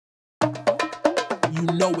you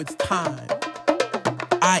know it's time.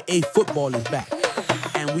 IAfootball is back,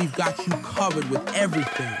 and we've got you covered with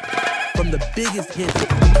everything from the biggest hits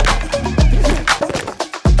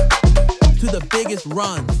to the biggest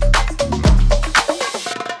runs,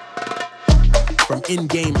 from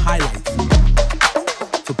in-game highlights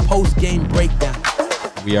to post-game breakdowns.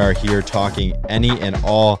 We are here talking any and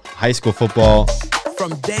all high school football.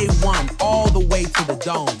 From day one all the way to the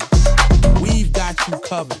dome, we've got you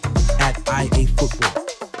covered at IAfootball.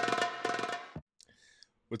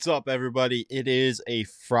 What's up, everybody? It is a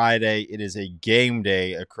Friday. It is a game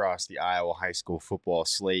day across the Iowa high school football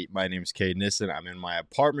slate. My name is Cade Nissen. I'm in my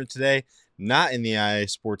apartment today, not in the IA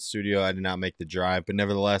Sports Studio. I did not make the drive, but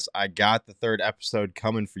nevertheless, I got the third episode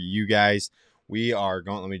coming for you guys. We are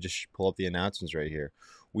going, let me just pull up the announcements right here.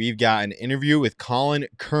 We've got an interview with Collin,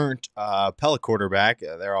 Kerndt, Pella quarterback.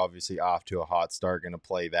 They're obviously off to a hot start, going to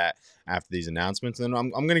play that after these announcements. And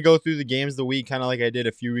I'm going to go through the games of the week, kind of like I did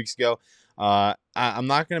a few weeks ago. I'm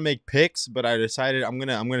not going to make picks, but I decided I'm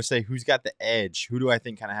gonna say who's got the edge. Who do I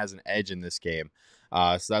think kind of has an edge in this game?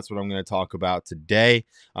 So that's what I'm going to talk about today.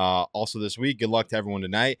 Also this week, good luck to everyone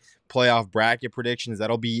tonight. Playoff bracket predictions.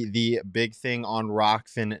 That'll be the big thing on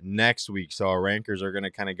Rockfin next week. So our rankers are going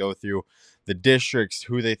to kind of go through the districts,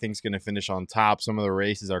 who they think is going to finish on top. Some of the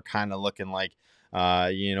races are kind of looking like,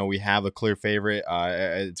 we have a clear favorite.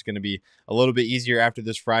 It's going to be a little bit easier after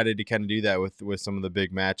this Friday to kind of do that with some of the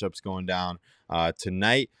big matchups going down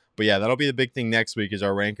tonight. But yeah, that'll be the big thing next week is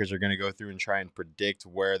our rankers are going to go through and try and predict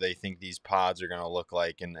where they think these pods are going to look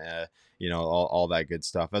like and, all that good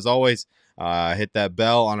stuff. As always, hit that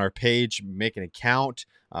bell on our page, make an account,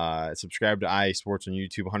 subscribe to IA Sports on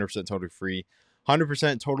YouTube, 100% totally free.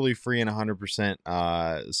 100% totally free and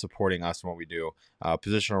 100% supporting us and what we do.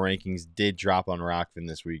 Positional rankings did drop on Rockfin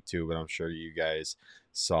this week too, but I'm sure you guys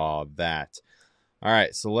saw that. All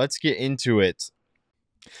right, so let's get into it.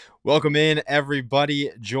 Welcome in, everybody.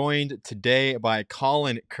 Joined today by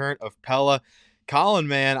Collin, Kerndt of Pella. Collin,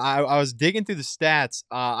 man, I was digging through the stats.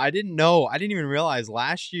 I didn't even realize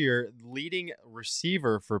last year, leading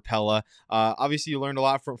receiver for Pella. Obviously, you learned a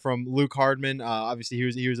lot from Luke Hardman. Obviously,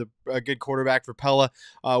 he was a good quarterback for Pella.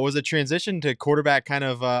 Was a transition to quarterback kind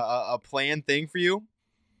of a planned thing for you?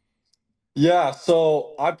 Yeah,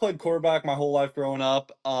 so I played quarterback my whole life growing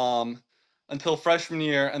up, until freshman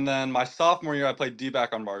year, and then my sophomore year I played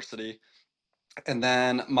D-back on varsity. And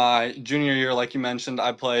then my junior year, like you mentioned,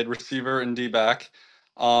 I played receiver and D-back.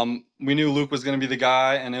 We knew Luke was going to be the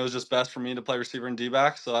guy, and it was just best for me to play receiver and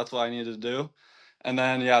D-back, so that's what I needed to do. And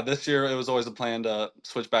then, yeah, this year it was always a plan to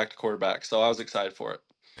switch back to quarterback, so I was excited for it.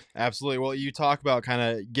 Absolutely. Well, you talk about kind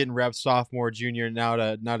of getting reps sophomore, junior, now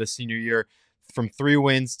to senior year, from 3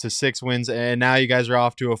 wins to 6 wins, and now you guys are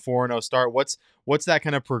off to a 4-0 start. What's that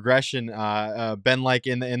kind of progression been like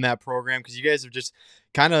in that program? Because you guys have just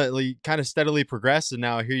kind of steadily progressed, and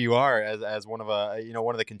now here you are as one of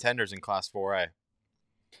one of the contenders in Class 4A.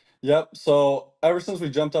 Yep. So ever since we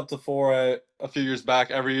jumped up to 4A a few years back,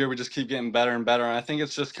 every year we just keep getting better and better. And I think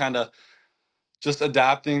it's just kind of just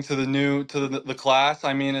adapting to the class.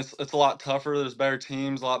 I mean, it's a lot tougher. There's better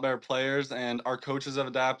teams, a lot better players, and our coaches have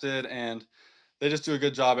adapted, and they just do a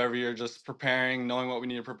good job every year, just preparing, knowing what we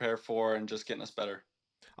need to prepare for, and just getting us better.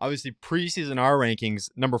 Obviously, preseason our rankings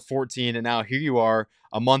number 14, and now here you are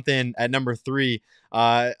a month in at number 3,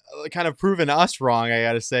 kind of proving us wrong. I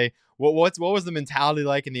gotta say, what was the mentality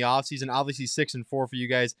like in the offseason? Obviously 6-4 for you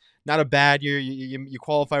guys, not a bad year. You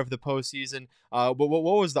qualify for the postseason. But what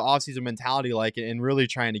was the offseason mentality like, and really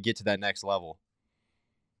trying to get to that next level?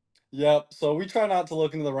 Yep. So we try not to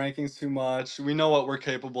look into the rankings too much. We know what we're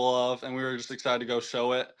capable of, and we were just excited to go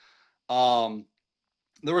show it. Um,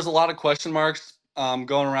 there was a lot of question marks going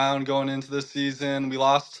around going into this season. We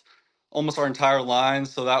lost almost our entire line,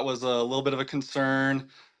 so that was a little bit of a concern.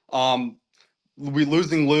 Um, we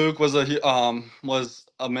losing Luke was it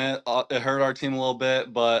hurt our team a little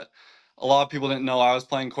bit, but a lot of people didn't know I was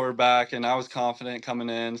playing quarterback and I was confident coming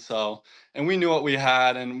in. So, and we knew what we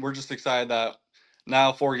had, and we're just excited that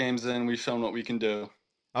now 4 games in, we've shown what we can do.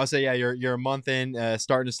 I would say, yeah, you're a month in,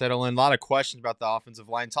 starting to settle in. A lot of questions about the offensive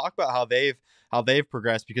line. Talk about how they've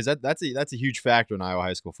progressed, because that's a huge factor in Iowa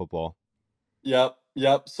high school football. Yep.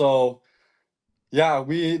 So yeah,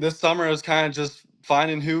 we this summer is kind of just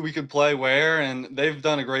finding who we could play where, and they've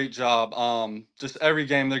done a great job. Just every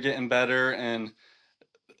game they're getting better, and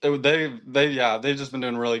they've just been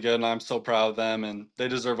doing really good, and I'm so proud of them, and they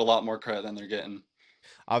deserve a lot more credit than they're getting.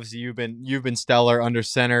 Obviously, you've been stellar under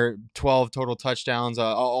center, 12 total touchdowns,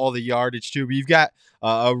 all the yardage too. But you've got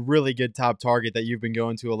a really good top target that you've been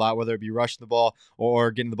going to a lot, whether it be rushing the ball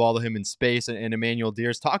or getting the ball to him in space. And Emmanuel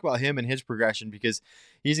Deers, talk about him and his progression because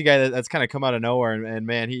he's a guy that's kind of come out of nowhere. And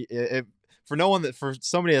man, for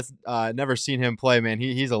somebody that's never seen him play, man,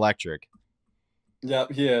 he's electric.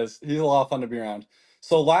 Yep, he is. He's a lot of fun to be around.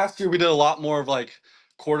 So last year we did a lot more of like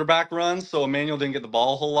quarterback runs, so Emmanuel didn't get the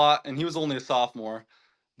ball a whole lot, and he was only a sophomore.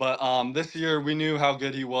 But this year we knew how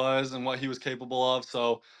good he was and what he was capable of,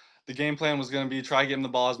 so the game plan was going to be try to get him the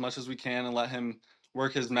ball as much as we can and let him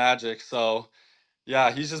work his magic. So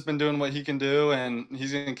yeah, he's just been doing what he can do, and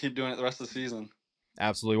he's going to keep doing it the rest of the season.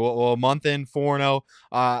 Absolutely. Well, a month in, 4-0.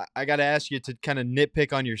 I got to ask you to kind of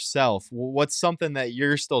nitpick on yourself. What's something that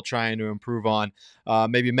you're still trying to improve on?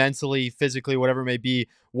 Maybe mentally, physically, whatever it may be.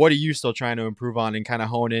 What are you still trying to improve on and kind of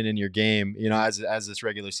hone in your game? As this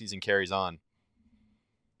regular season carries on.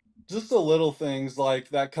 Just the little things like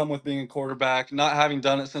that come with being a quarterback. Not having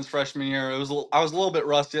done it since freshman year, I was a little bit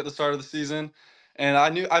rusty at the start of the season, and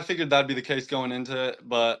I figured that'd be the case going into it.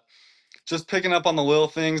 But just picking up on the little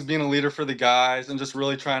things, being a leader for the guys, and just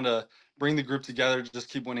really trying to bring the group together to just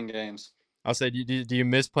keep winning games. I'll say, do you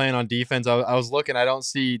miss playing on defense? I was looking. I don't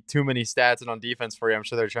see too many stats on defense for you. I'm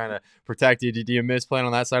sure they're trying to protect you. Do you miss playing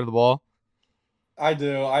on that side of the ball? I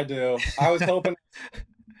do, I do. I was hoping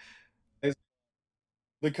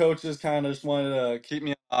the coaches kind of just wanted to keep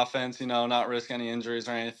me on offense, not risk any injuries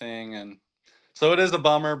or anything, and so it is a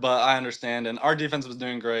bummer, but I understand. And our defense was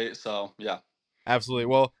doing great, so yeah. Absolutely.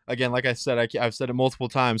 Well, again, like I said, I've said it multiple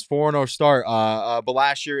times. 4-0 start. But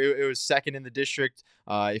last year it was second in the district.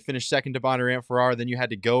 It finished second to Bonnarant Farrar. Then you had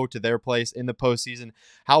to go to their place in the postseason.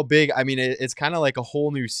 How big? I mean, it's kind of like a whole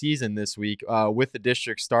new season this week with the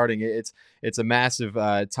district starting. It's a massive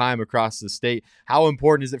time across the state. How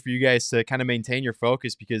important is it for you guys to kind of maintain your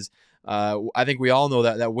focus? Because I think we all know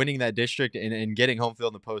that winning that district and getting home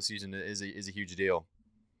field in the postseason is a huge deal.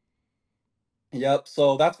 Yep.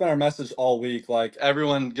 So that's been our message all week. Like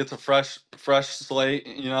everyone gets a fresh slate.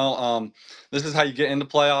 This is how you get into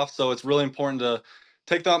playoffs. So it's really important to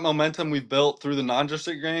take that momentum we've built through the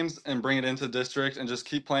non-district games and bring it into district and just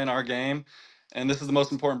keep playing our game. And this is the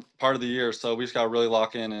most important part of the year. So we just got to really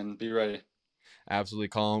lock in and be ready. Absolutely,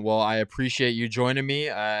 Collin. Well, I appreciate you joining me,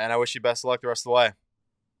 and I wish you best of luck the rest of the way.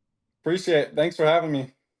 Appreciate it. Thanks for having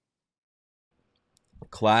me.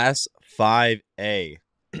 Class 5A,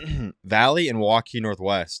 Valley and Waukee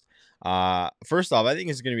Northwest. First off, I think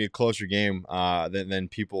it's going to be a closer game than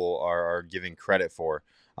people are giving credit for.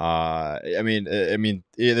 This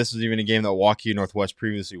was even a game that Waukee Northwest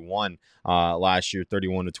previously won last year,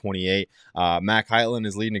 31-28. Mac Heitland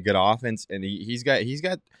is leading a good offense, and he's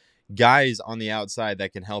got guys on the outside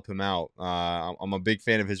that can help him out. I'm a big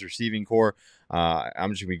fan of his receiving core.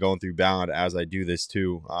 I'm just gonna be going through Ballard as I do this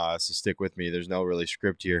too. So stick with me. There's no really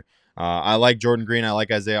script here. I like Jordan Green. I like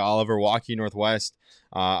Isaiah Oliver. Waukee Northwest.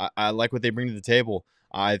 I like what they bring to the table.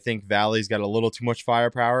 I think Valley's got a little too much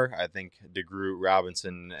firepower. I think DeGroot,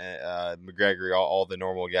 Robinson, McGregory, all the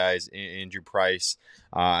normal guys, Andrew Price.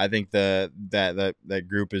 I think that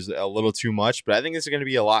group is a little too much, but I think this is going to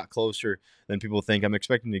be a lot closer than people think. I'm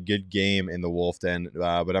expecting a good game in the Wolf Den,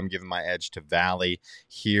 but I'm giving my edge to Valley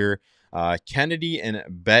here. Kennedy and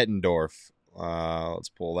Bettendorf. Let's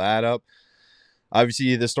pull that up.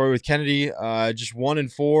 Obviously, the story with Kennedy, just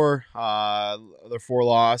 1-4. Their 4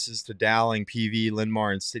 losses to Dowling, PV,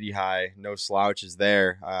 Linn-Mar, and City High. No slouches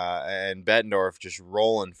there. And Bettendorf just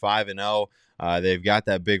rolling 5-0. They've got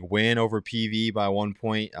that big win over PV by 1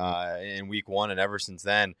 point in week 1, and ever since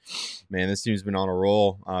then, man, this team's been on a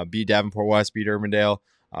roll. Beat Davenport West, beat Urbandale,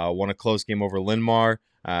 won a close game over Linn-Mar,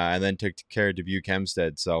 and then took care of Dubuque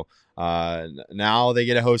Hempstead. So now they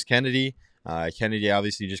get to host Kennedy. Kennedy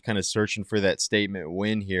obviously just kind of searching for that statement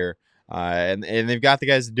win here. And they've got the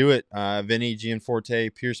guys to do it. Vinny Gianforte,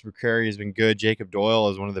 Pierce McCrary has been good. Jacob Doyle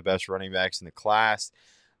is one of the best running backs in the class.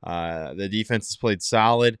 The defense has played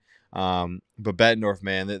solid. But Bettendorf,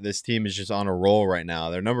 man, this team is just on a roll right now.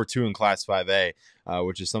 They're number 2 in Class 5A,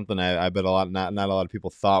 which is something I bet not a lot of people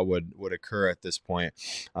thought would occur at this point.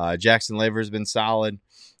 Jackson Laver has been solid,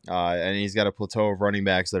 and he's got a plateau of running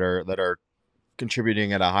backs that are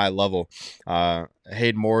contributing at a high level.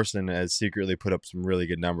 Hayden Morrison has secretly put up some really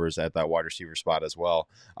good numbers at that wide receiver spot as well.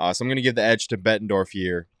 So I'm going to give the edge to Bettendorf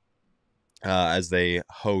here as they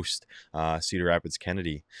host Cedar Rapids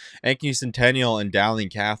Kennedy. Ankeny Centennial and Dowling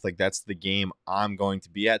Catholic, that's the game I'm going to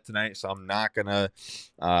be at tonight, so I'm not going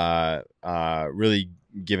to really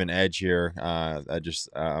give an edge here.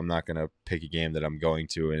 I'm not going to pick a game that I'm going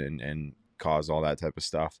to and cause all that type of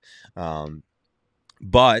stuff.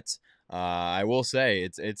 But I will say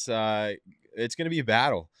it's going to be a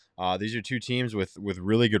battle. These are two teams with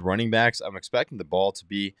really good running backs. I'm expecting the ball to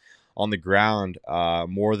be on the ground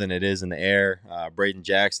more than it is in the air. Braden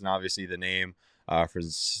Jackson, obviously the name for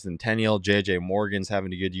Centennial. J.J. Morgan's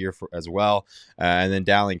having a good year as well. And then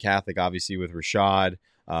Dowling Catholic, obviously, with Rashad.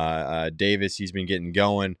 Davis, he's been getting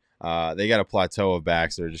going. They got a plateau of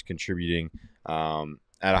backs that are just contributing at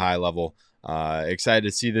a high level. Excited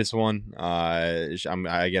to see this one. I'm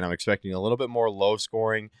expecting a little bit more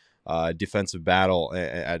low-scoring defensive battle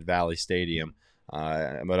at Valley Stadium,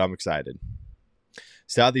 but I'm excited.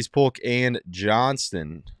 Southeast Polk and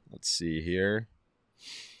Johnston. Let's see here.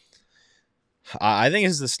 I think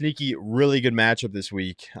this is a sneaky, really good matchup this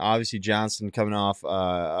week. Obviously, Johnston coming off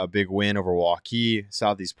a big win over Hawkeyes.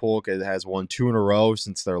 Southeast Polk has won 2 in a row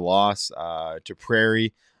since their loss to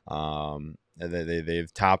Prairie.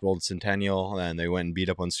 They've toppled Centennial, and they went and beat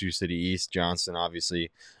up on Sioux City East. Johnston,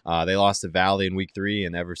 obviously, they lost to Valley in week 3,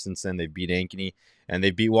 and ever since then they've beat Ankeny, and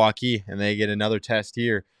they beat Hawkeyes, and they get another test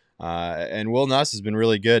here. And Will Nuss has been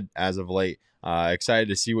really good as of late. Excited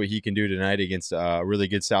to see what he can do tonight against a really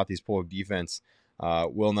good Southeast Polk defense.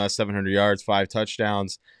 Will Nuss, 700 yards, 5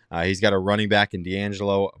 touchdowns. He's got a running back in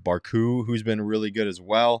D'Angelo Barku, who's been really good as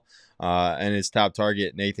well. And his top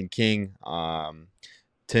target, Nathan King,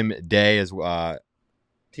 Tim Day,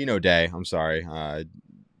 Tino Day, I'm sorry.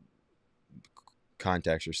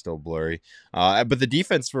 Contacts are still blurry. But the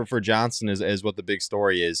defense for Johnston is what the big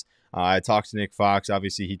story is. I talked to Nick Fox.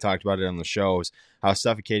 Obviously, he talked about it on the shows, how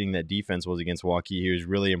suffocating that defense was against Hawkeyes. He was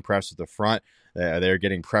really impressed with the front. They're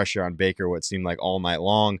getting pressure on Baker what seemed like all night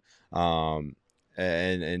long. And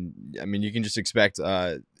I mean, you can just expect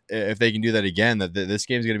if they can do that again, that this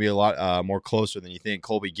game is going to be a lot more closer than you think.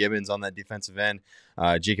 Colby Gibbons on that defensive end,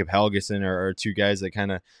 Jacob Helgeson are two guys that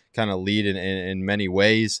kind of lead in many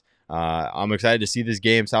ways. I'm excited to see this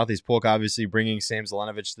game. Southeast Polk obviously bringing Sam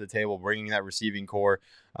Zelenovich to the table, bringing that receiving core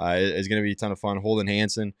is going to be a ton of fun. Holden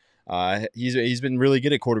Hansen, he's been really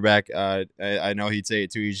good at quarterback. I know he'd say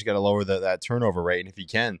it too. You just got to lower that turnover rate, and if he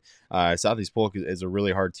can, Southeast Polk is a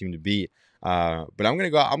really hard team to beat. But I'm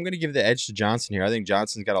gonna give the edge to Johnston here. I think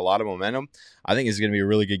Johnston's got a lot of momentum. I think it's gonna be a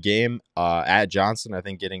really good game at Johnston. I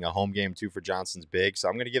think getting a home game too for Johnston's big. So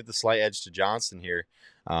I'm gonna give the slight edge to Johnston here.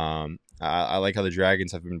 I like how the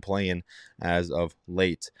Dragons have been playing as of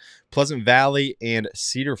late. Pleasant Valley and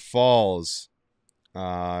Cedar Falls.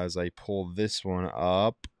 As I pull this one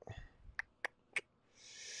up.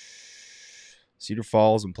 Cedar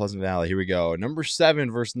Falls and Pleasant Valley. Here we go. Number 7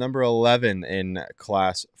 versus number 11 in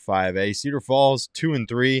Class 5A. Cedar Falls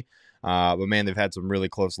 2-3. But man, they've had some really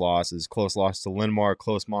close losses. Close loss to Linmark,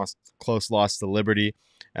 close loss to Liberty,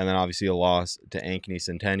 and then obviously a loss to Ankeny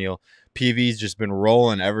Centennial. PV's just been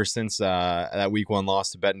rolling ever since that week 1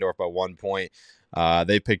 loss to Bettendorf by 1 point.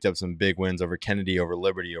 They picked up some big wins over Kennedy, over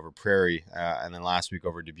Liberty, over Prairie, and then last week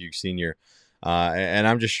over Dubuque Senior. And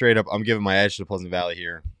I'm just straight up, I'm giving my edge to Pleasant Valley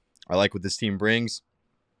here. I like what this team brings.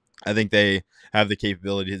 I think they have the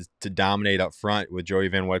capability to dominate up front with Joey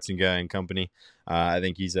Van Wetzinga and company. I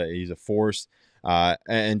think he's a force.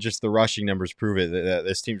 And just the rushing numbers prove it.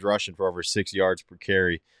 This team's rushing for over 6 yards per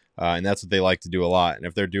carry, and that's what they like to do a lot. And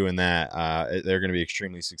if they're doing that, they're going to be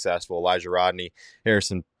extremely successful. Elijah Rodney,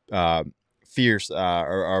 Harrison Fierce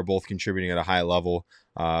are both contributing at a high level.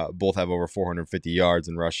 Both have over 450 yards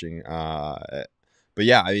in rushing. But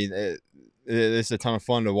yeah, I mean, it's a ton of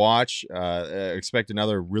fun to watch. Expect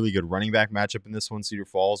another really good running back matchup in this one. Cedar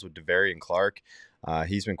Falls with DeVarian Clark.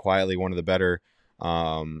 He's been quietly one of the better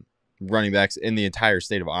running backs in the entire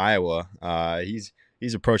state of Iowa.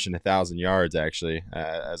 He's approaching 1,000 yards actually.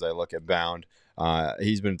 As I look at Bound,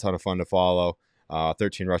 he's been a ton of fun to follow.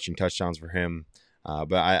 13 rushing touchdowns for him.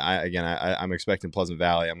 But I'm expecting Pleasant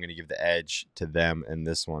Valley. I'm going to give the edge to them in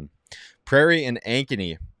this one. Prairie and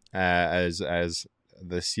Ankeny as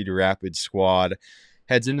the Cedar Rapids squad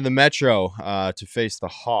heads into the Metro to face the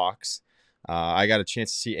Hawks. I got a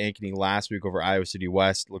chance to see Ankeny last week over Iowa City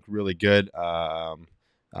West. Looked really good.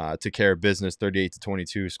 Took care of business,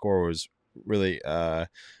 38-22. Score was really a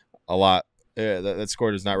lot. That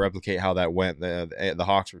score does not replicate how that went. The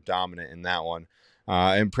Hawks were dominant in that one.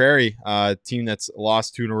 And Prairie, team that's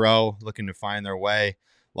lost 2 in a row, looking to find their way.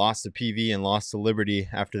 Lost to PV and lost to Liberty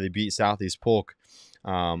after they beat Southeast Polk.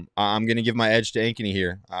 I'm going to give my edge to Ankeny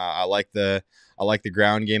here. I like the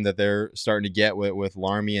ground game that they're starting to get with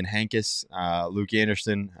Larmy and Hankus. Luke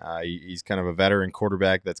Anderson, he's kind of a veteran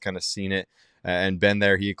quarterback that's kind of seen it and been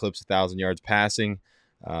there. He eclipsed 1,000 yards passing.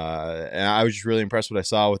 And I was just really impressed with what I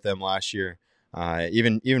saw with them last year.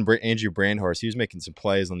 Even Andrew Brandhorst, he was making some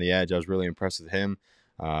plays on the edge. I was really impressed with him.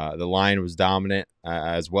 The line was dominant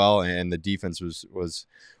as well, and the defense was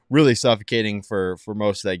really suffocating for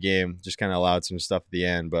most of that game. Just kind of allowed some stuff at the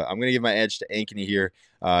end. But I'm going to give my edge to Ankeny here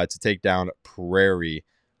to take down Prairie.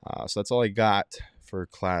 So that's all I got for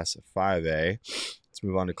Class 5A. Let's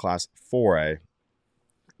move on to Class 4A.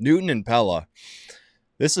 Newton and Pella.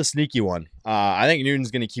 This is a sneaky one. I think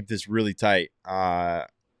Newton's going to keep this really tight. And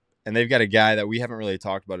they've got a guy that we haven't really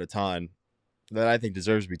talked about a ton that I think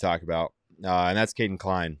deserves to be talked about, and that's Caden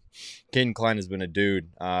Klein. Caden Klein has been a dude.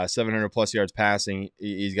 700-plus yards passing.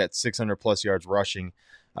 He's got 600-plus yards rushing.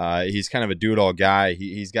 He's kind of a do-it-all guy.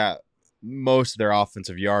 He's got most of their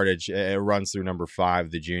offensive yardage. It runs through number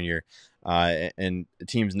 5, the junior. And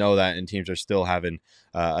teams know that, and teams are still having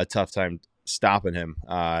a tough time stopping him.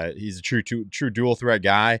 He's a true dual threat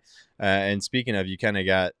guy. And speaking of, you kind of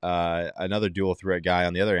got another dual threat guy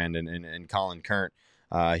on the other end, and Collin Kerndt.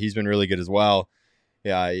 He's been really good as well.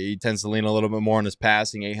 Yeah, he tends to lean a little bit more on his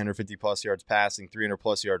passing, 850-plus yards passing,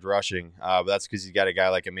 300-plus yards rushing. But that's because he's got a guy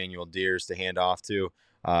like Emmanuel Deers to hand off to,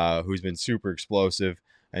 who's been super explosive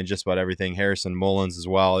and just about everything. Harrison Mullins as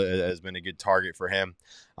well has been a good target for him.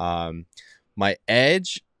 My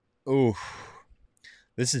edge,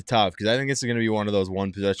 this is tough because I think this is going to be one of those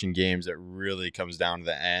one-possession games that really comes down to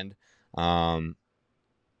the end.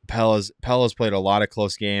 Pella's played a lot of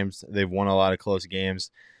close games. They've won a lot of close games.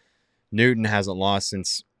 Newton hasn't lost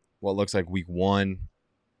since what looks like week 1.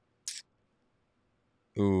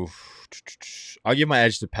 I'll give my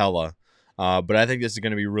edge to Pella, but I think this is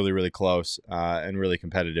going to be really, really close and really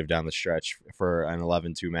competitive down the stretch for an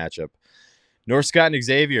 11-2 matchup. North Scott and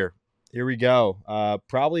Xavier. Here we go.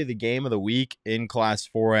 Probably the game of the week in Class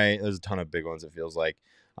 4A. There's a ton of big ones, it feels like.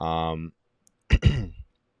 But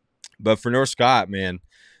for North Scott, man,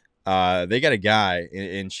 they got a guy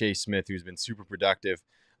in Chase Smith who's been super productive.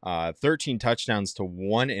 13 touchdowns to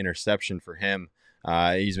 1 interception for him.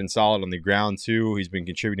 He's been solid on the ground, too. He's been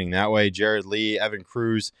contributing that way. Jared Lee, Evan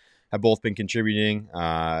Cruz have both been contributing.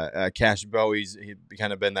 Cash Bowie's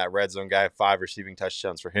kind of been that red zone guy. 5 receiving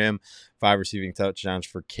touchdowns for him. 5 receiving touchdowns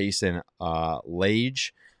for Kaysen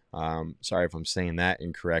Lage. Sorry if I'm saying that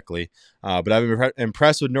incorrectly. But I've been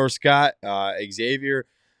impressed with North Scott. Xavier,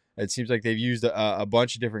 it seems like they've used a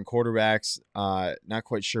bunch of different quarterbacks. Not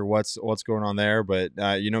quite sure what's going on there, but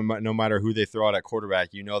no matter who they throw out at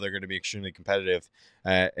quarterback, they're going to be extremely competitive.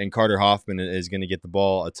 And Carter Hoffman is going to get the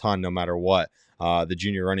ball a ton no matter what. The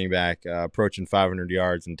junior running back approaching 500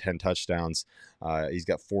 yards and 10 touchdowns. He's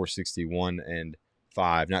got 461 and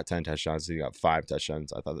 5, not 10 touchdowns. He got 5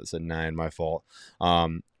 touchdowns. I thought that said 9, my fault.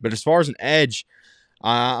 But as far as an edge,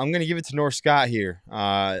 I'm going to give it to North Scott here.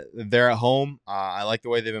 They're at home. I like the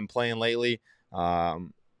way they've been playing lately.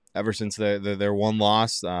 Ever since their one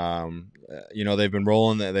loss, they've been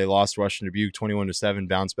rolling. They lost Western Dubuque 21-7,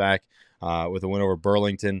 bounced back with a win over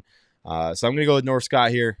Burlington. So I'm going to go with North Scott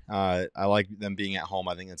here. I like them being at home.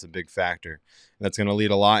 I think that's a big factor. And that's going to lead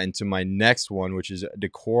a lot into my next one, which is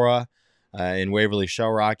Decorah in Waverly Shell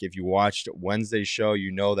Rock. If you watched Wednesday's show,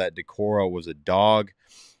 you know that Decorah was a dog.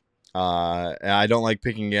 And I don't like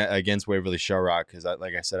picking against Waverly Shell Rock because,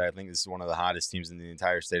 like I said, I think this is one of the hottest teams in the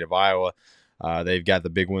entire state of Iowa. They've got the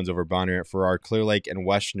big wins over Bonneret, Farrar, Clear Lake, and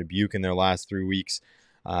Western Dubuque in their last 3 weeks.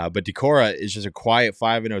 But Decorah is just a quiet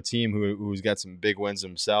 5-0 team who's got some big wins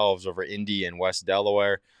themselves over Indy and West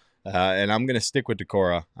Delaware. And I'm going to stick with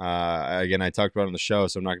Decorah. Again, I talked about it on the show,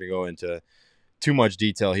 so I'm not going to go into too much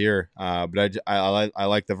detail here. But I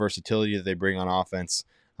like the versatility that they bring on offense.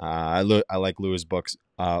 I like Lewis Buxa.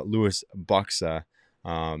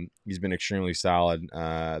 He's been extremely solid.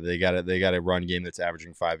 They got a run game that's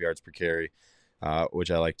averaging 5 yards per carry,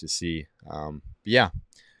 which I like to see.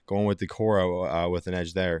 Going with Decorah with an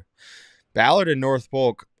edge there. Ballard and North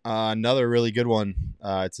Polk, another really good one.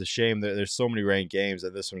 It's a shame that there's so many ranked games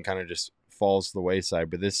that this one kind of just falls to the wayside,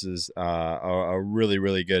 but this is a really,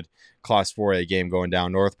 really good Class 4A game going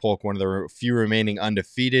down. North Polk, one of the few remaining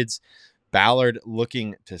undefeateds. Ballard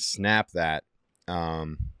looking to snap that.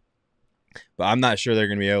 But I'm not sure they're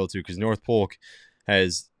going to be able to because North Polk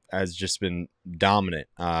has just been dominant.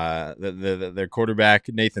 Their quarterback,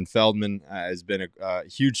 Nathan Feldman, has been a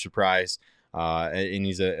huge surprise, and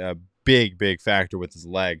he's a big, big factor with his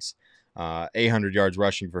legs. 800 yards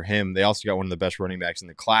rushing for him. They also got one of the best running backs in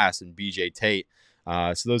the class in BJ Tate.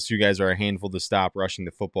 So those two guys are a handful to stop rushing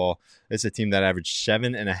the football. It's a team that averaged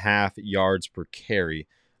 7.5 yards per carry,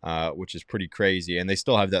 which is pretty crazy. And they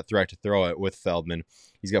still have that threat to throw it with Feldman.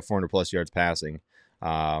 He's got 400-plus yards passing.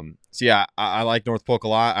 I like North Polk a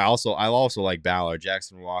lot. I also like Ballard.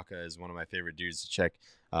 Jackson Waka is one of my favorite dudes to check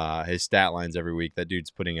his stat lines every week. That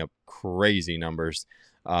dude's putting up crazy numbers.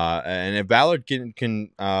 And if Ballard can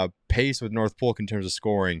pace with North Polk in terms of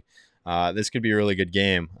scoring, This could be a really good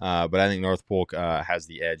game, but I think North Polk has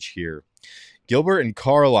the edge here. Gilbert and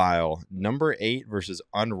Carlisle, number 8 versus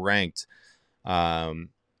unranked.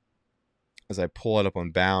 As I pull it up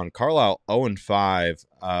on Bound, Carlisle 0-5,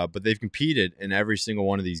 but they've competed in every single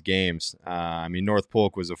one of these games. I mean, North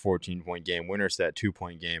Polk was a 14-point game. Winterset,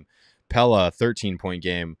 2-point game. Pella, 13-point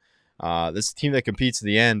game. This is a team that competes to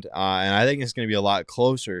the end, and I think it's going to be a lot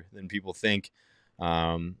closer than people think.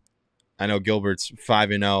 I know Gilbert's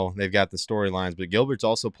 5-0. They've got the storylines, but Gilbert's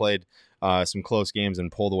also played some close games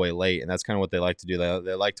and pulled away late, and that's kind of what they like to do.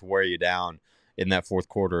 They like to wear you down in that fourth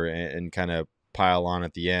quarter and kind of pile on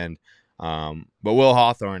at the end. But Will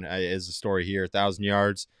Hawthorne is the story here. 1,000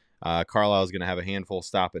 yards. Carlisle is going to have a handful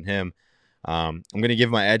stopping him. I'm going to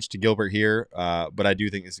give my edge to Gilbert here, but I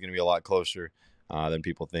do think this is going to be a lot closer than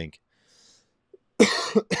people think.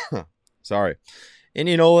 Sorry.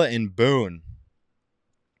 Indianola and Boone,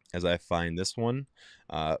 as I find this one.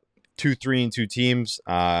 2-3-2 teams,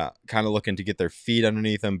 kind of looking to get their feet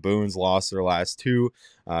underneath them. Boone's lost their last 2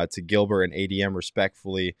 to Gilbert and ADM,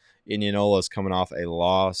 respectfully. Indianola's coming off a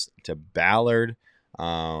loss to Ballard.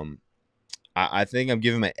 I think I'm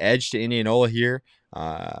giving my edge to Indianola here.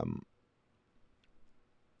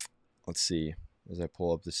 Let's see as I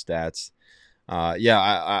pull up the stats.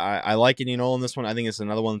 I like Indianola in this one. I think it's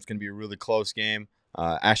another one that's going to be a really close game.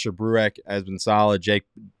 Asher Brueck has been solid. Jake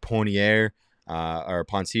Pontier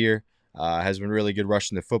has been really good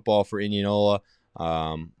rushing the football for Indianola.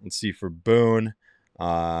 Let's see for Boone.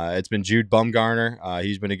 It's been Jude Bumgarner.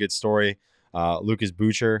 He's been a good story. Lucas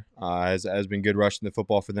Boucher has been good rushing the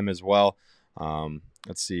football for them as well.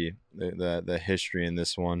 Let's see the history in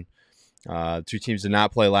this one. 2 teams did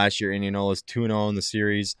not play last year. Indianola's 2-0 in the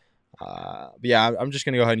series. But yeah, I'm just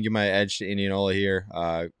going to go ahead and give my edge to Indianola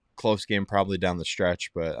here. Close game probably down the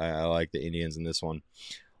stretch, but I like the Indians in this one.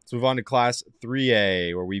 Let's move on to Class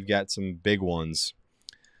 3A, where we've got some big ones.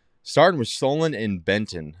 Starting with Solon and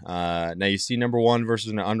Benton. Now you see number 1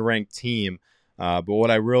 versus an unranked team, but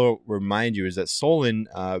what I will remind you is that Solon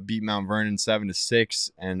beat Mount Vernon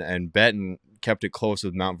 7-6, and Benton kept it close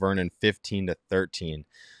with Mount Vernon 15-13.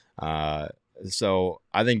 So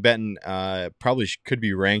I think Benton probably could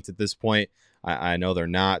be ranked at this point. I know they're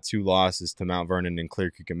not. 2 losses to Mount Vernon and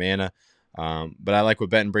Clear Creek Amana. But I like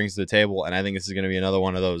what Benton brings to the table, and I think this is going to be another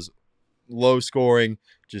one of those low-scoring,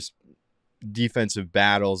 just defensive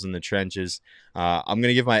battles in the trenches. I'm going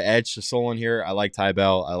to give my edge to Solon here. I like Ty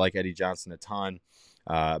Bell. I like Eddie Johnson a ton.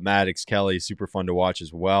 Maddox Kelly, super fun to watch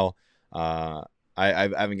as well. I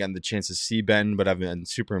haven't gotten the chance to see Benton, but I've been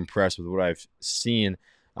super impressed with what I've seen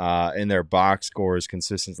in their box scores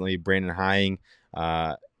consistently. Brandon Hying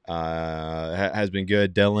has been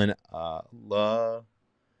good. Dylan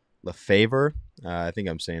LaFavor, I think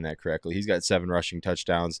I'm saying that correctly. He's got 7 rushing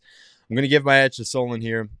touchdowns. I'm going to give my edge to Solon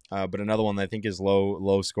here, but another one that I think is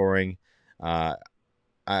low scoring.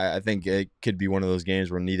 I think it could be one of those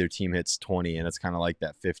games where neither team hits 20, and it's kind of like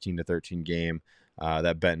that 15-13 game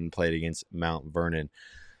that Benton played against Mount Vernon.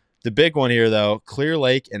 The big one here, though, Clear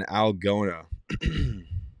Lake and Algona.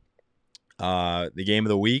 The game of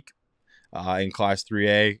the week in Class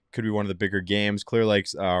 3A could be one of the bigger games. Clear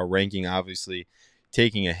Lake's ranking obviously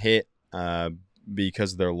taking a hit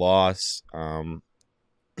because of their loss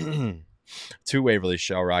to Waverly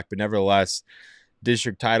Shell Rock, but nevertheless,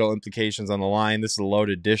 district title implications on the line. This is a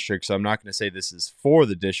loaded district, so I'm not going to say this is for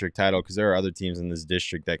the district title because there are other teams in this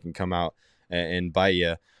district that can come out and bite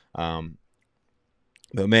you.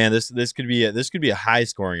 But man, this could be a high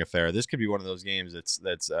scoring affair. This could be one of those games that's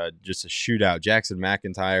just a shootout. Jackson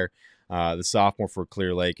McIntyre, the sophomore for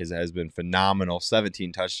Clear Lake, has been phenomenal.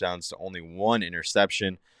 17 touchdowns to only 1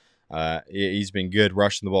 interception. He's been good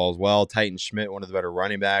rushing the ball as well. Titan Schmidt, one of the better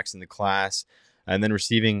running backs in the class. And then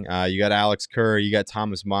receiving, you got Alex Kerr, you got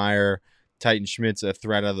Thomas Meyer. Titan Schmidt's a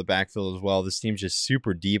threat out of the backfield as well. This team's just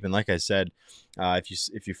super deep. And like I said,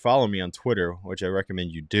 if you follow me on Twitter, which I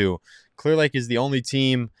recommend you do, Clear Lake is the only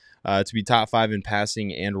team to be top 5 in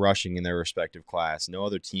passing and rushing in their respective class. No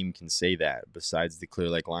other team can say that besides the Clear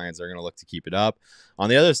Lake Lions. They're going to look to keep it up. On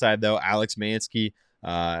the other side, though, Alex Mansky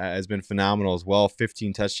has been phenomenal as well.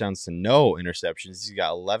 15 touchdowns to no interceptions. He's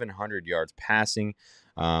got 1,100 yards passing.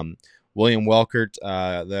 William Welkert,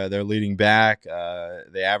 their leading back,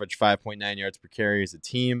 they average 5.9 yards per carry as a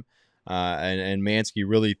team. And Mansky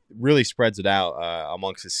really spreads it out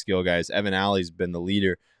amongst his skill guys. Evan Alley's been the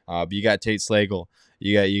leader. But you got Tate Slagle.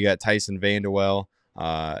 You got Tyson Vanderwell.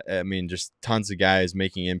 I mean, just tons of guys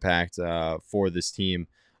making impact for this team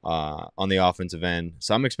on the offensive end.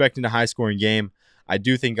 So I'm expecting a high-scoring game. I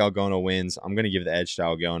do think Algona wins. I'm going to give the edge to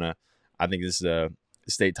Algona. I think this is a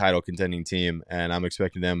state title contending team, and I'm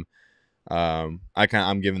expecting them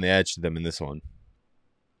I'm giving the edge to them in this one.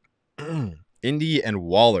 Indy and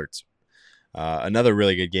Wallert. Another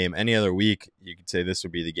really good game. Any other week, you could say this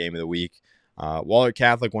would be the game of the week. Wallert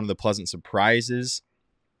Catholic, one of the pleasant surprises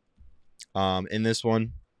in this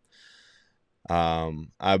one.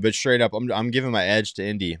 But straight up, I'm giving my edge to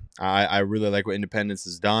Indy. I really like what Independence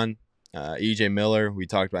has done. EJ Miller, we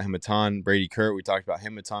talked about him a ton. Brady Kerndt, we talked about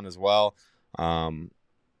him a ton as well.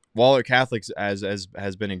 Wallert Catholic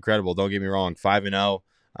has been incredible. Don't get me wrong,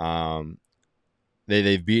 5-0.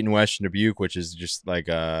 They've beaten Western Dubuque, which is just like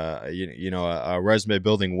a resume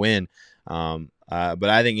building win. But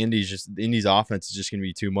I think Indy's offense is just going to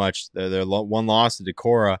be too much. They're one loss to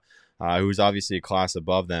Decorah, who's obviously a class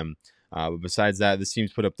above them. But besides that, this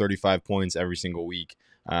team's put up 35 points every single week,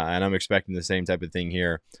 and I'm expecting the same type of thing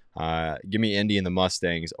here. Give me Indy and the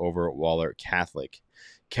Mustangs over Wallert Catholic.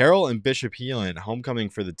 Carroll and Bishop Heelan, homecoming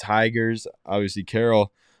for the Tigers. Obviously,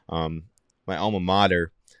 Carroll, my alma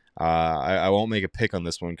mater. I won't make a pick on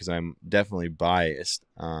this one because I'm definitely biased.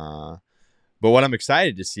 But what I'm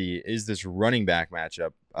excited to see is this running back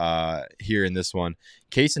matchup here in this one.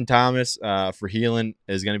 Kason Thomas for Heelan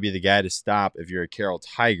is going to be the guy to stop if you're a Carroll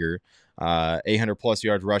Tiger. 800-plus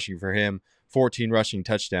yards rushing for him, 14 rushing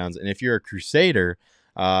touchdowns. And if you're a Crusader,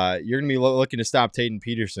 you're going to be looking to stop Tayden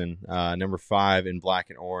Peterson, number 5 in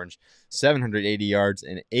black and orange. 780 yards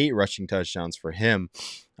and 8 rushing touchdowns for him.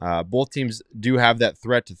 Both teams do have that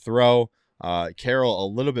threat to throw. Carroll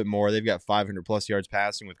a little bit more. They've got 500-plus yards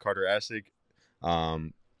passing with Carter Essig.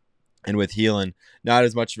 And with Heelan, not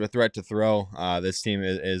as much of a threat to throw. This team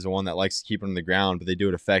is one that likes to keep it on the ground, but they do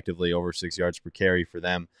it effectively, over 6 yards per carry for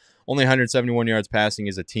them. Only 171 yards passing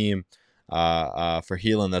as a team for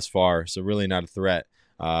Heelan thus far, so really not a threat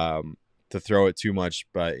to throw it too much,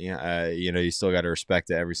 but you still got to respect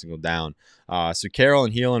it every single down. So Carroll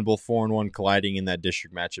and Heelan, both 4-1, colliding in that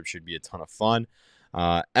district matchup should be a ton of fun.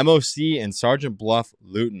 MOC and Sergeant Bluff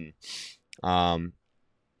Luton.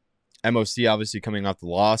 MOC obviously coming off the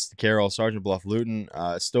loss to Carroll. Sergeant Bluff Luton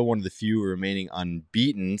still one of the few remaining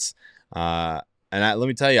unbeatens. And let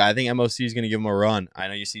me tell you, I think MOC is going to give them a run. I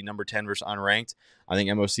know you see number 10 versus unranked. I think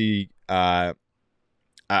MOC,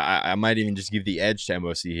 I might even just give the edge to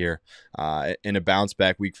MOC here in a bounce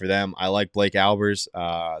back week for them. I like Blake Albers.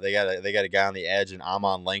 They got a guy on the edge, and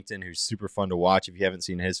Amon Langton, who's super fun to watch if you haven't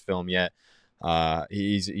seen his film yet.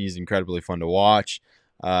 He's incredibly fun to watch.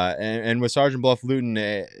 And with Sergeant Bluff Luton,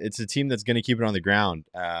 it's a team that's going to keep it on the ground.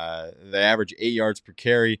 They average 8 yards per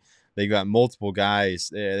carry. They've got multiple guys.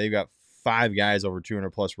 They've got 5 guys over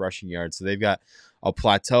 200-plus rushing yards. So they've got a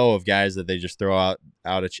plateau of guys that they just throw out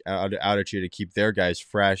at you to keep their guys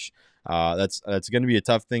fresh. That's going to be a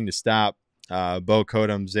tough thing to stop. Bo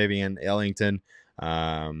Kodum, Xavier Ellington,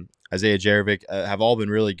 Isaiah Jerovic have all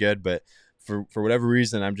been really good, but for whatever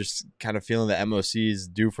reason, I'm just kind of feeling that MOC is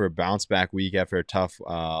due for a bounce back week after a tough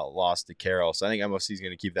loss to Carroll. So I think MOC is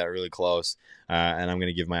going to keep that really close, and I'm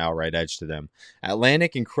going to give my outright edge to them.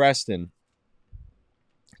 Atlantic and Creston.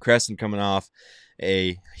 Creston coming off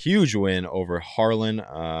a huge win over Harlan,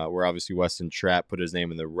 where obviously Weston Trapp put his name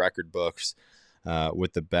in the record books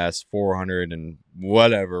with the best 400 and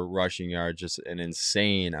whatever rushing yards, just an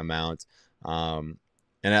insane amount.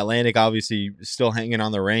 And Atlantic obviously still hanging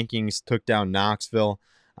on the rankings, took down Knoxville.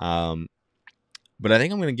 But I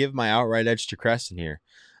think I'm going to give my outright edge to Creston here.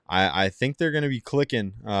 I think they're going to be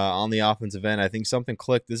clicking on the offensive end. I think something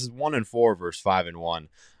clicked. This is 1-4 versus 5-1,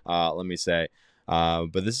 let me say.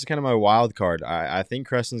 But this is kind of my wild card. I think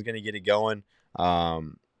Creston's going to get it going.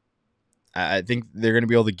 I think they're going to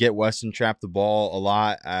be able to get Weston Trapp the ball a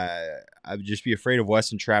lot. I would just be afraid of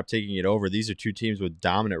Weston Trapp taking it over. These are two teams with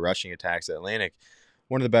dominant rushing attacks. Atlantic,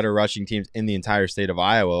 one of the better rushing teams in the entire state of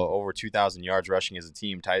Iowa, over 2,000 yards rushing as a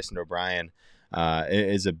team. Tyson O'Brien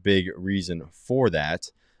is a big reason for that.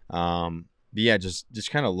 But yeah,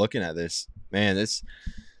 just kind of looking at this, man,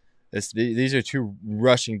 these are two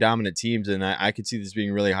rushing dominant teams, and I could see this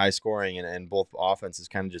being really high scoring, and both offenses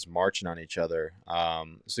kind of just marching on each other.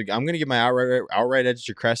 So I'm going to give my outright edge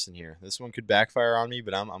to Creston here. This one could backfire on me,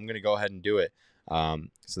 but I'm going to go ahead and do it.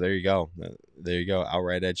 So there you go.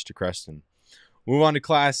 Outright edge to Creston. Move on to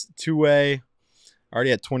Class 2A.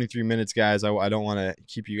 Already at 23 minutes, guys. I don't want to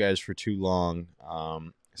keep you guys for too long,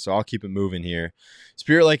 so I'll keep it moving here.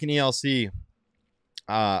 Spirit Lake and ELC.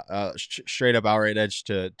 Straight up outright edge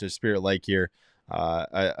to Spirit Lake here.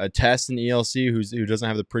 A test in ELC who doesn't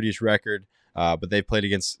have the prettiest record, but they've played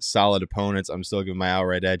against solid opponents. I'm still giving my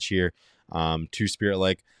outright edge here to Spirit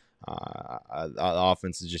Lake. The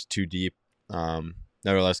offense is just too deep.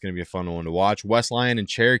 Nevertheless, going to be a fun one to watch. West Lyon and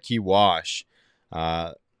Cherokee Wash.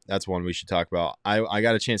 That's one we should talk about. I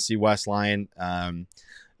got a chance to see West Lyon.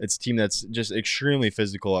 It's a team that's just extremely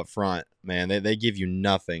physical up front, man. They give you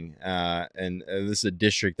nothing. And this is a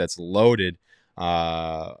district that's loaded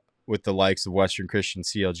with the likes of Western Christian,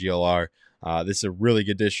 CLGLR. This is a really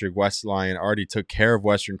good district. West Lyon already took care of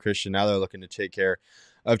Western Christian. Now they're looking to take care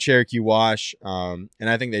of Cherokee Wash, and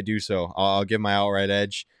I think they do so. I'll give my outright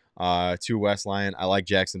edge to West Lyon. I like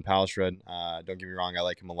Jackson Palshred. Don't get me wrong, I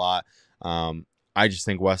like him a lot. I just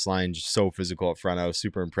think West Lyon just so physical up front. I was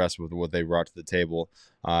super impressed with what they brought to the table.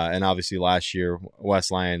 And obviously last year,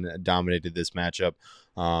 West Lyon dominated this matchup.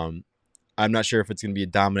 I'm not sure if it's going to be a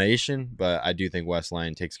domination, but I do think West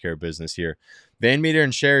Lyon takes care of business here. Van Meter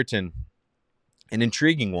and Sheraton, an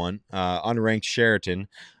intriguing one. Unranked Sheraton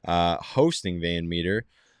hosting Van Meter.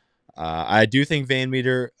 I do think Van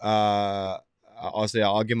Meter,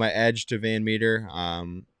 I'll give my edge to Van Meter.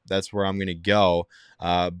 That's where I'm going to go.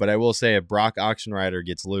 But I will say if Brock Oxenrider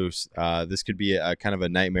gets loose, this could be a kind of a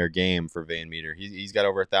nightmare game for Van Meter. He's got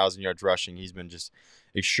over 1,000 yards rushing. He's been just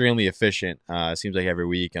extremely efficient. Seems like every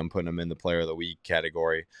week I'm putting him in the player of the week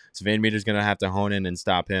category. So Van Meter's going to have to hone in and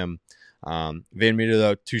stop him. Van Meter,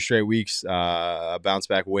 though, 2 straight weeks, bounce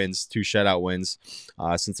back wins, 2 shutout wins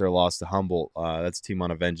since their loss to Humboldt. That's a team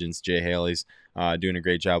on a vengeance. Jay Haley's doing a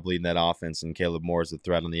great job leading that offense, and Caleb Moore is the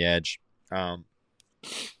threat on the edge.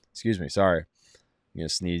 Excuse me, sorry. I'm going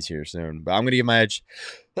to sneeze here soon. But I'm going to give my edge.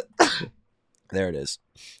 There it is.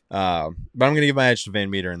 But I'm going to give my edge to Van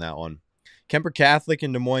Meter in that one. Kemper Catholic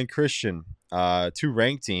and Des Moines Christian, 2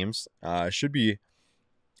 ranked teams. Should be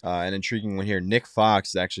an intriguing one here. Nick Fox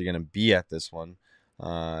is actually going to be at this one.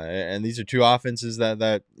 And these are 2 offenses that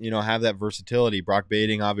have that versatility. Brock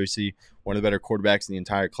Bading, obviously, one of the better quarterbacks in the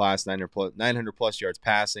entire class, 900 plus yards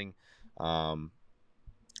passing.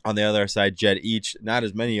 On the other side, Jed Each, not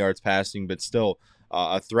as many yards passing, but still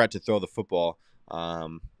a threat to throw the football.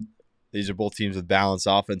 These are both teams with balanced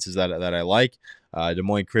offenses that I like. Des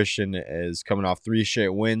Moines Christian is coming off 3 straight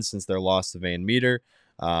wins since their loss to Van Meter.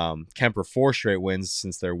 Kemper 4 straight wins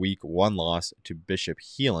since their week 1 loss to Bishop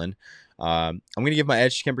Heelan. I'm going to give my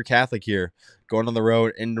edge to Kemper Catholic here. Going on the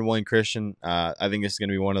road in Des Moines Christian, I think this is going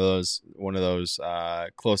to be one of those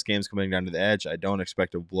close games coming down to the edge. I don't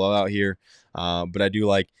expect a blowout here, but I do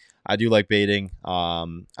like Bading.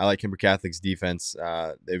 I like Kemper Catholic's defense.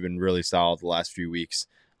 They've been really solid the last few weeks.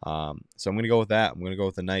 So I'm going to go with that. I'm going to go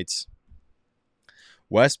with the Knights.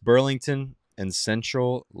 West Burlington and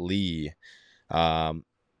Central Lee.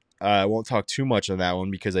 I won't talk too much on that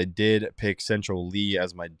one because I did pick Central Lee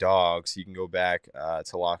as my dog. So you can go back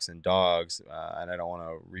to Locks and Dogs. And I don't want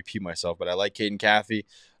to repeat myself, but I like Caden Caffey.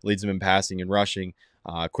 Leads them in passing and rushing.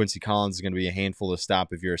 Quincy Collins is going to be a handful to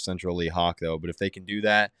stop if you're a Central Lee Hawk, though. But if they can do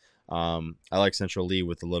that, I like Central Lee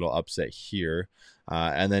with a little upset here.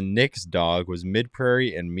 And then Nick's dog was Mid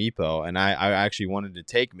Prairie and Meepo. And I actually wanted to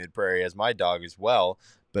take Mid Prairie as my dog as well,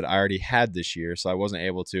 but I already had this year, so I wasn't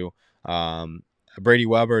able to. Brady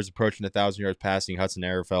Weber is approaching 1,000 yards passing. Hudson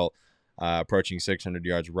Ehrenfeld approaching 600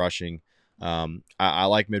 yards rushing. I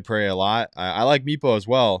like Mid Prairie a lot. I like Meepo as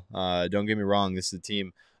well. Don't get me wrong. This is a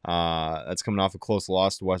team that's coming off a close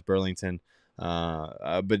loss to West Burlington.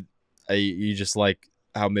 But you just like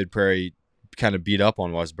how Mid Prairie kind of beat up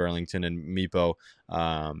on West Burlington, and Meepo,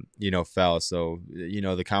 fell. So,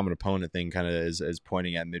 the common opponent thing kind of is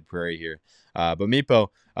pointing at Mid Prairie here. But Meepo,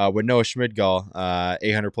 with Noah Schmidgall,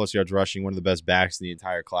 800 plus yards rushing, one of the best backs in the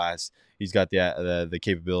entire class. He's got the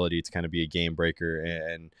capability to kind of be a game breaker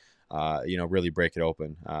and really break it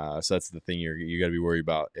open. So that's the thing you got to be worried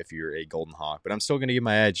about if you're a Golden Hawk. But I'm still going to give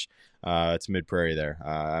my edge to Mid Prairie there.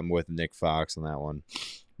 I'm with Nick Fox on that one.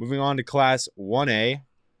 Moving on to Class 1A.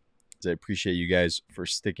 I appreciate you guys for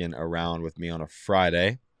sticking around with me on a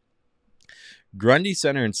Friday. Grundy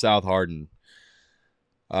Center and South Hardin.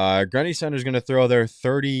 Grundy Center is going to throw their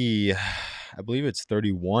 31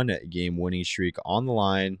 game winning streak on the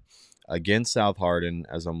line against South Hardin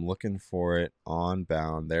as I'm looking for it on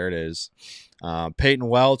bound. There it is. Peyton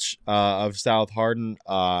Welch of South Hardin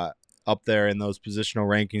up there in those positional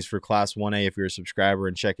rankings for Class 1A. If you're a subscriber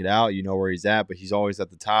and check it out, you know where he's at, but he's always at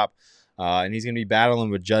the top. And he's going to be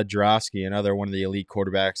battling with Judd Jarofsky, another one of the elite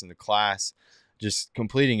quarterbacks in the class, just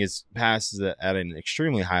completing his passes at an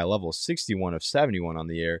extremely high level, 61 of 71 on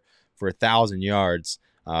the air for 1,000 yards.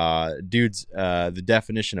 Dude's the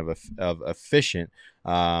definition of efficient.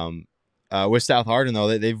 With South Hardin,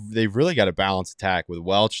 though, they've really got a balanced attack with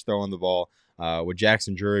Welch throwing the ball, with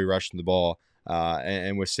Jackson Drury rushing the ball,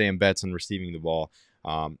 and with Sam Betson receiving the ball.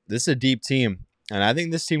 This is a deep team, and I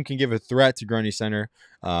think this team can give a threat to Grundy Center.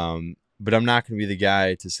 But I'm not going to be the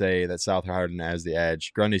guy to say that South Hardin has the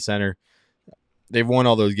edge. Grundy Center, they've won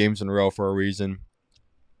all those games in a row for a reason.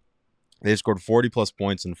 They've scored 40-plus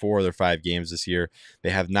points in 4 of their 5 games this year.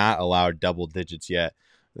 They have not allowed double digits yet.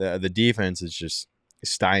 The defense is just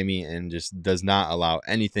stymie and just does not allow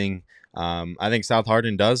anything. I think South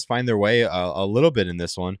Hardin does find their way a little bit in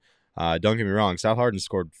this one. Don't get me wrong. South Hardin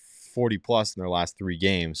scored 40-plus in their last 3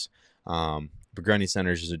 games. But Grundy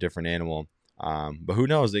Center is just a different animal. But who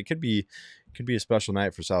knows? It could be a special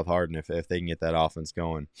night for South Hardin if they can get that offense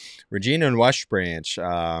going. Regina and West Branch.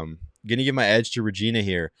 Going to give my edge to Regina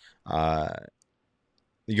here.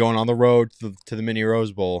 Going on the road to the mini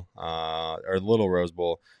Rose Bowl or Little Rose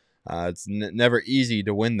Bowl. It's never easy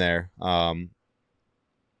to win there.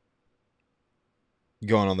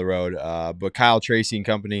 Going on the road, but Kyle Tracy and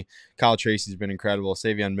company. Kyle Tracy's been incredible.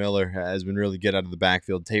 Savion Miller has been really good out of the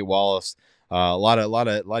backfield. Tate Wallace, a lot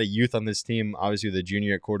of youth on this team. Obviously, the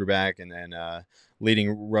junior at quarterback and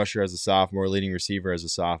leading rusher as a sophomore, leading receiver as a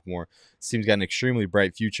sophomore. This team's got an extremely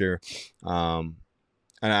bright future. And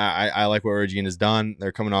I like what Regina's done.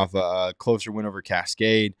 They're coming off a closer win over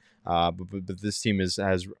Cascade. But this team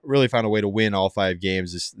has really found a way to win all 5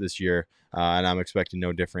 games this year, and I'm expecting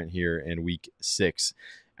no different here in Week 6.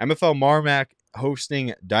 MFL Marmac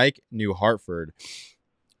hosting Dyke New Hartford.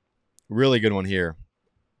 Really good one here.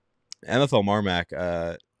 MFL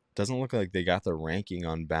Marmac doesn't look like they got the ranking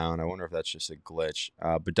on Bound. I wonder if that's just a glitch.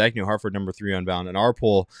 But Dyke New Hartford number 3 on Bound. In our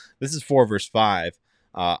poll, this is 4 versus 5.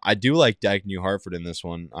 I do like Dyke New Hartford in this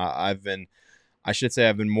one. I've been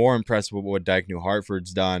more impressed with what Dyke New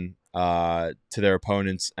Hartford's done to their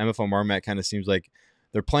opponents. MFL Marmac kind of seems like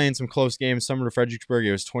they're playing some close games. Sumner Fredericksburg,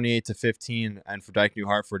 it was 28-15, and for Dyke New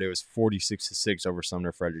Hartford, it was 46-6 over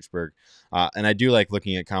Sumner Fredericksburg. And I do like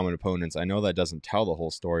looking at common opponents. I know that doesn't tell the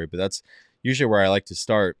whole story, but that's usually where I like to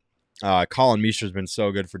start. Collin Meester's been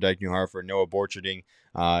so good for Dyke New Hartford. Noah Borcherding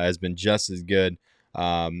has been just as good.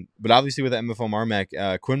 But obviously with the MFL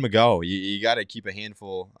Marmac, Quinn McGough, you got to keep a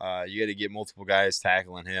handful. You got to get multiple guys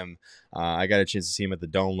tackling him. I got a chance to see him at the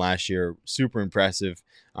Dome last year. Super impressive.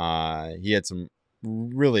 He had some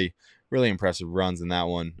really, really impressive runs in that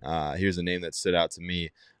one. Here's a name that stood out to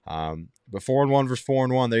me. But 4-1 versus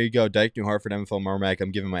 4-1. There you go. Dyke New Hartford, MFL Marmac.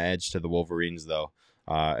 I'm giving my edge to the Wolverines though.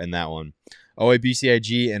 In that one.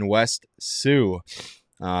 OABCIG and West Sioux.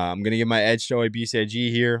 I'm gonna give my edge to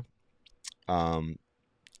OABCIG here.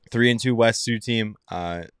 3-2 West Sioux team.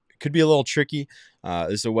 Could be a little tricky.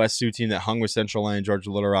 This is a West Sioux team that hung with Central Lane,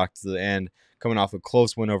 Georgia Little Rock to the end, coming off a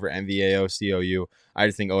close win over MVAO COU. I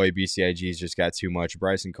just think OABCIG's just got too much.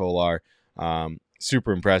 Bryson Kolar,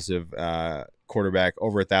 super impressive quarterback,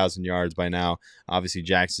 over 1,000 yards by now. Obviously,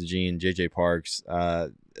 Jackson Jean, JJ Parks.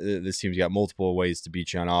 This team's got multiple ways to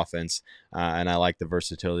beat you on offense, and I like the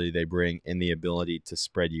versatility they bring and the ability to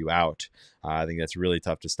spread you out. I think that's really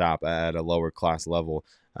tough to stop at a lower class level,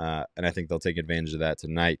 and I think they'll take advantage of that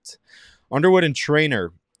tonight. Underwood and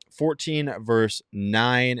Trainer, 14 versus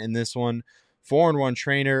 9 in this one. 4-1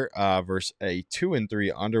 Trainer versus a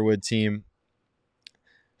 2-3 Underwood team.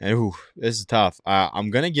 And this is tough.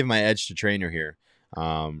 I'm going to give my edge to Trainer here.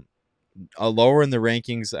 Lower in the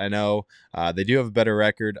rankings, I know. They do have a better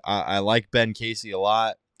record. I like Ben Casey a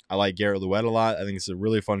lot. I like Garrett Louette a lot. I think it's a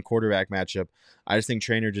really fun quarterback matchup. I just think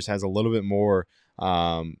Trainer just has a little bit more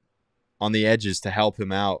on the edges to help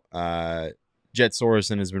him out. Jet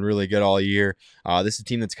Sorensen has been really good all year. This is a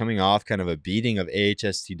team that's coming off kind of a beating of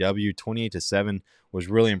AHSTW. 28-7 was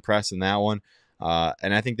really impressed in that one.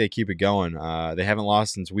 And I think they keep it going. They haven't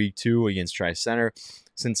lost since week 2 against Tri-Center.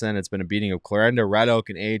 Since then, it's been a beating of Clarendon, Red Oak,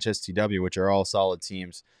 and AHSTW, which are all solid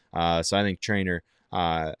teams. So I think Trainer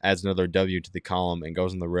adds another W to the column and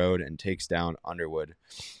goes on the road and takes down Underwood.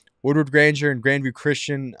 Woodward Granger and Grandview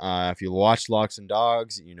Christian. If you watch Locks and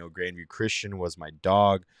Dogs, you know Grandview Christian was my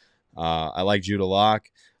dog. I like Judah Locke.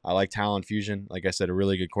 I like Talent Fusion. Like I said, a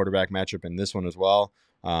really good quarterback matchup in this one as well.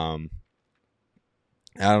 I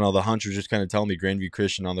don't know. The hunch was just kind of telling me Grandview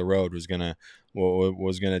Christian on the road was gonna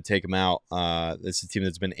take him out. This is a team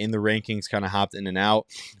that's been in the rankings, kind of hopped in and out.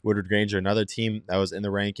 Woodward Granger, another team that was in the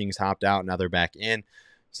rankings, hopped out. Now they're back in,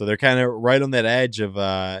 so they're kind of right on that edge of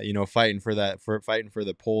fighting for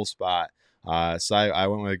the pole spot. So I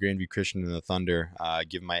went with Grandview Christian and the Thunder.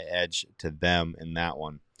 Give my edge to them in that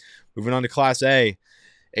one. Moving on to Class A.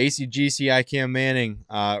 ACGC, ICAM Manning,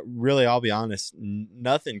 really, I'll be honest,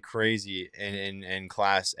 nothing crazy in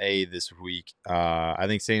Class A this week. I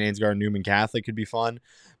think St. Ansgar Newman Catholic could be fun,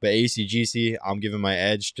 but ACGC, I'm giving my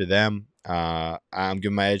edge to them. I'm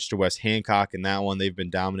giving my edge to West Hancock in that one. They've been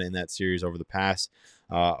dominant in that series over the past.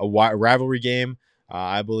 A rivalry game,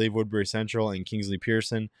 I believe Woodbury Central and Kingsley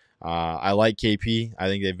Pearson. I like KP. I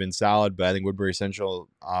think they've been solid, but I think Woodbury Central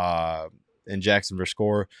and Jackson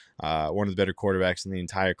Verscore, one of the better quarterbacks in the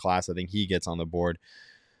entire class. I think he gets on the board.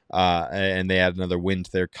 and they add another win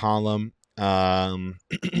to their column. St.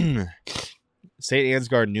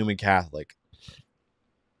 Ansgar, Newman Catholic.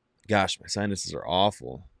 Gosh, my sinuses are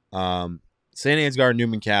awful. St. Ansgar,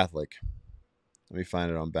 Newman Catholic. Let me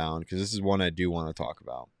find it on Bound because this is one I do want to talk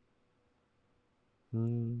about.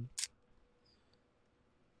 There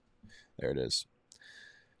it is.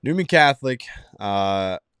 Newman Catholic.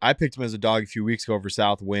 I picked him as a dog a few weeks ago for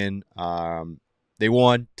Southwind. They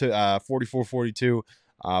won to 44-42.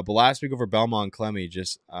 But last week over Belmont Clemmy,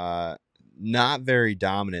 just not very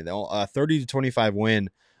dominant. 30-25 win.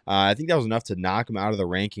 I think that was enough to knock them out of the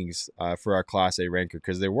rankings for our Class A ranker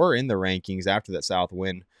because they were in the rankings after that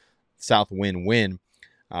Southwind win.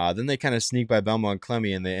 Then they kind of sneak by Belmont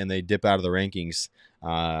Clemmy and they dip out of the rankings.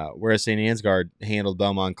 Whereas St. Ansgar handled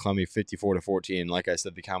Belmont Clemmy 54-14. Like I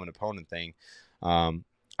said, the common opponent thing.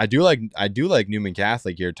 I do like Newman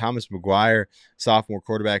Catholic here. Thomas McGuire, sophomore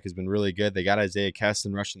quarterback, has been really good. They got Isaiah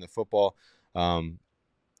Keston rushing the football.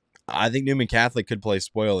 I think Newman Catholic could play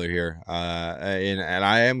spoiler here, and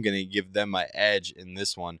I am going to give them my edge in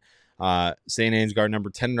this one. St. Ansgar, number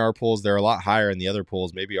 10 in our polls. They're a lot higher in the other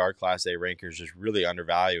polls. Maybe our Class A rankers just really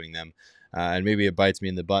undervaluing them, and maybe it bites me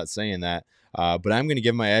in the butt saying that. But I'm going to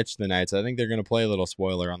give my edge to the Knights. I think they're going to play a little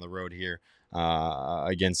spoiler on the road here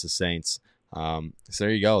against the Saints. So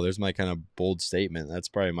there you go. There's my kind of bold statement. That's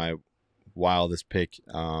probably my wildest pick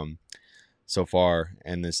so far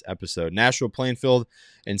in this episode. Nashua Plainfield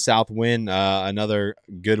and Southwind, another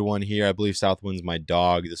good one here. I believe Southwind's my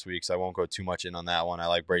dog this week, so I won't go too much in on that one. I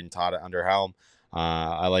like Braden Todd at Underhelm.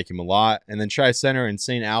 I like him a lot. And then Tri-Center and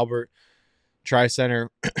St. Albert.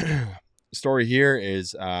 Tri-Center story here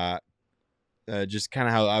is just kind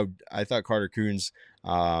of how I thought Carter Coons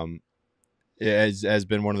has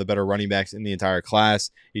been one of the better running backs in the entire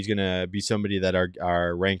class. He's going to be somebody that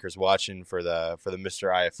our rankers watching for the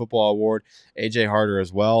Mr. IAfootball award. AJ Harder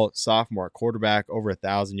as well, sophomore quarterback, over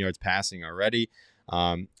 1,000 yards passing already.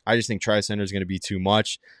 I just think Tri-Center is going to be too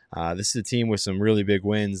much. This is a team with some really big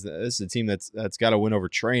wins. This is a team that's got a win over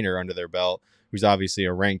Trainer under their belt, who's obviously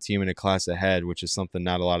a ranked team in a class ahead, which is something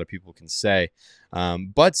not a lot of people can say.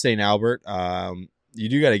 But St. Albert, you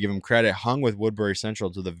do got to give them credit, hung with Woodbury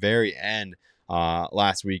Central to the very end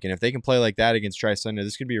last week. And if they can play like that against Tri-Center,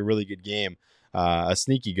 this could be a really good game, a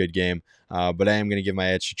sneaky good game. But I am going to give my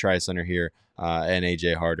edge to Tri-Center here and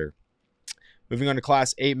AJ Harder. Moving on to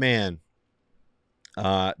Class 8-man.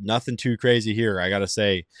 Nothing too crazy here, I got to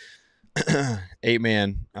say.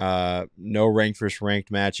 8-man, no ranked versus ranked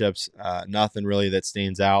matchups, nothing really that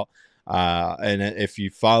stands out. And if you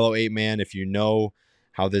follow 8-man, if you know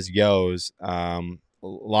how this goes, a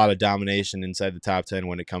lot of domination inside the top 10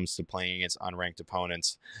 when it comes to playing against unranked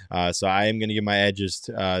opponents. So I am going to give my edges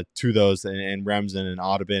to those in Remsen and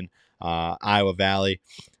Audubon, Iowa Valley.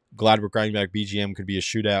 Gladbrook running back BGM could be a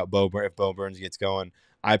shootout if Bo Burns gets going.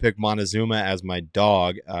 I picked Montezuma as my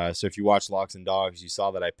dog. So if you watch Locks and Dogs, you saw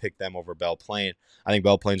that I picked them over Belle Plaine. I think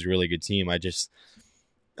Belle Plaine's a really good team. I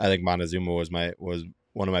think Montezuma was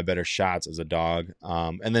one of my better shots as a dog.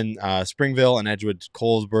 And then Springville and Edgewood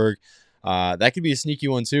Colesburg. That could be a sneaky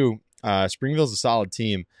one too. Springville's a solid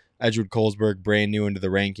team. Edgewood Colesburg, brand new into the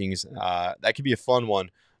rankings. That could be a fun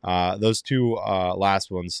one. Those two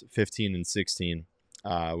last ones, 15 and 16,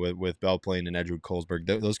 with Belle Plaine and Edgewood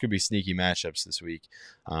Colesburg. Those could be sneaky matchups this week.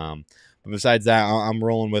 But besides that, I'm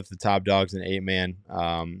rolling with the top dogs in 8-man.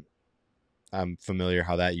 I'm familiar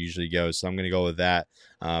how that usually goes, so I'm going to go with that.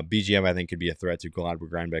 BGM, I think, could be a threat to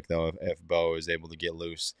Gladbrook Rhinebeck, though, if Bo is able to get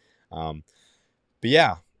loose. But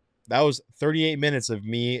yeah, that was 38 minutes of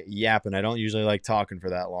me yapping. I don't usually like talking for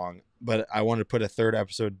that long, but I wanted to put a third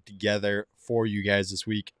episode together for you guys this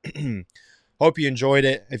week. Hope you enjoyed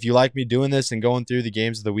it. If you like me doing this and going through the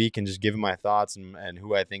games of the week and just giving my thoughts and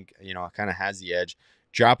who I think, kind of has the edge,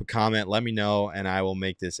 drop a comment, let me know, and I will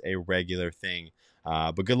make this a regular thing.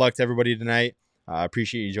 But good luck to everybody tonight. I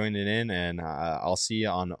appreciate you joining in, and I'll see you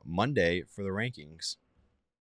on Monday for the rankings.